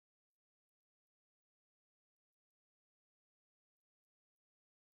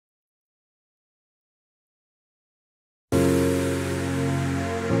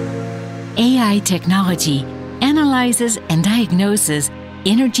AI technology analyzes and diagnoses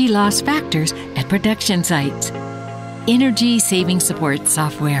energy loss factors at production sites. Energy saving support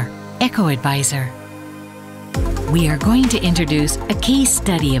software, EcoAdviser. We are going to introduce a case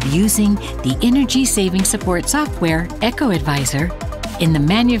study of using the energy saving support software, EcoAdviser, in the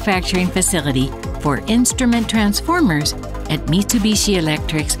manufacturing facility for instrument transformers at Mitsubishi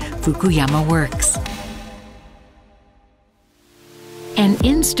Electric's Fukuyama works. An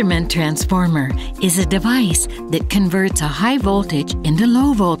instrument transformer is a device that converts a high voltage into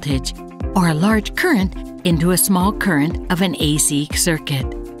low voltage, or a large current into a small current of an AC circuit.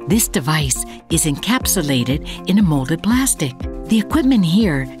 This device is encapsulated in a molded plastic. The equipment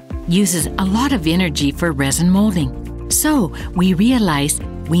here uses a lot of energy for resin molding, so we realized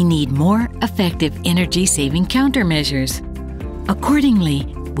we need more effective energy-saving countermeasures. Accordingly,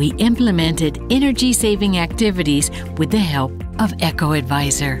 we implemented energy-saving activities with the help of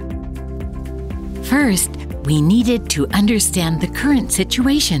EcoAdviser. First, we needed to understand the current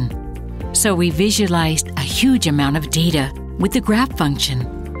situation, so we visualized a huge amount of data with the graph function,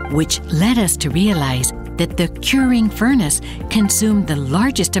 which led us to realize that the curing furnace consumed the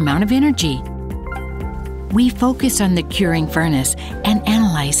largest amount of energy. We focused on the curing furnace and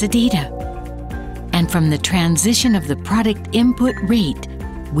analyzed the data. And from the transition of the product input rate,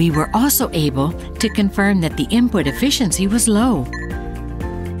 we were also able to confirm that the input efficiency was low.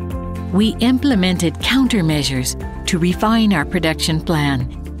 We implemented countermeasures to refine our production plan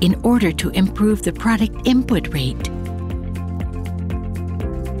in order to improve the product input rate.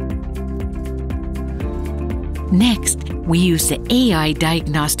 Next, we use the AI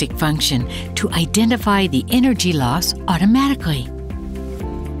diagnostic function to identify the energy loss automatically.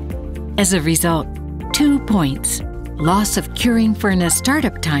 As a result, 2 points, loss of curing furnace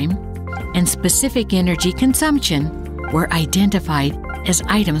startup time and specific energy consumption, were identified as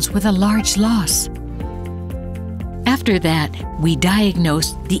items with a large loss. After that, we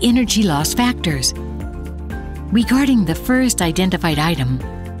diagnosed the energy loss factors. Regarding the first identified item,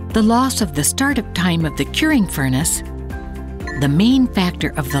 the loss of the startup time of the curing furnace, the main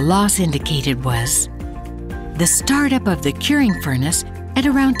factor of the loss indicated was the startup of the curing furnace at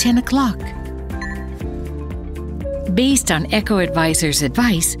around 10 o'clock. Based on EcoAdviser's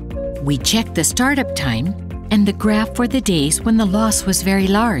advice, we checked the startup time and the graph for the days when the loss was very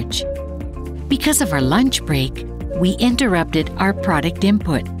large. Because of our lunch break, we interrupted our product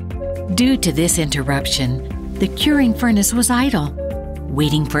input. Due to this interruption, the curing furnace was idle,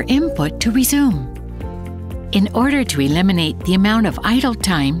 waiting for input to resume. In order to eliminate the amount of idle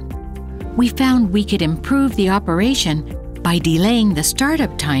time, we found we could improve the operation by delaying the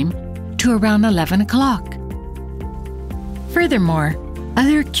startup time to around 11 o'clock. Furthermore,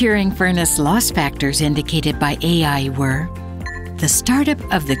 other curing furnace loss factors indicated by AI were the startup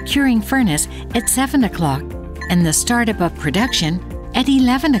of the curing furnace at 7 o'clock and the startup of production at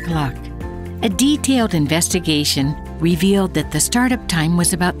 11 o'clock. A detailed investigation revealed that the startup time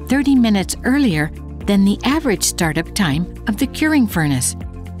was about 30 minutes earlier than the average startup time of the curing furnace,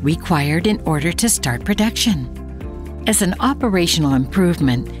 required in order to start production. As an operational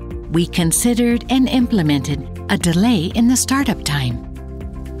improvement, we considered and implemented a delay in the startup time.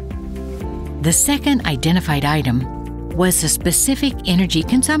 The second identified item was the specific energy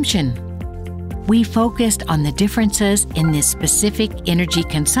consumption. We focused on the differences in the specific energy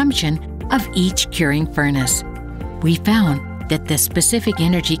consumption of each curing furnace. We found that the specific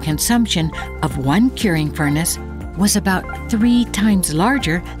energy consumption of one curing furnace was about 3 times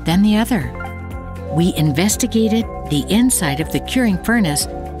larger than the other. We investigated the inside of the curing furnace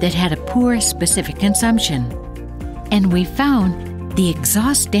that had a poor specific consumption, and we found the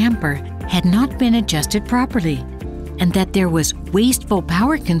exhaust damper had not been adjusted properly, and that there was wasteful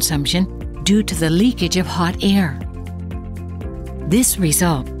power consumption due to the leakage of hot air. This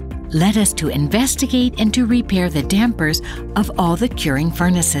result led us to investigate and to repair the dampers of all the curing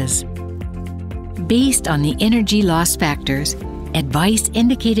furnaces. Based on the energy loss factors, advice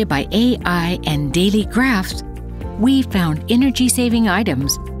indicated by AI and daily graphs, we found energy-saving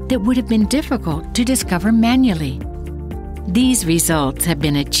items that would have been difficult to discover manually. These results have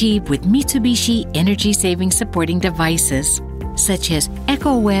been achieved with Mitsubishi energy-saving supporting devices, such as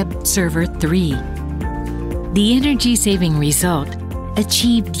EcoWeb Server 3. The energy-saving result,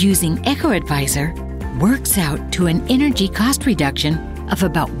 achieved using EcoAdviser, works out to an energy cost reduction of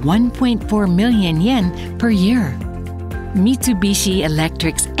about 1.4 million yen per year. Mitsubishi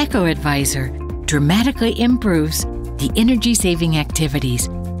Electric's EcoAdviser dramatically improves the energy-saving activities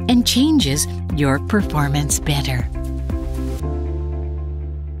and changes your performance better.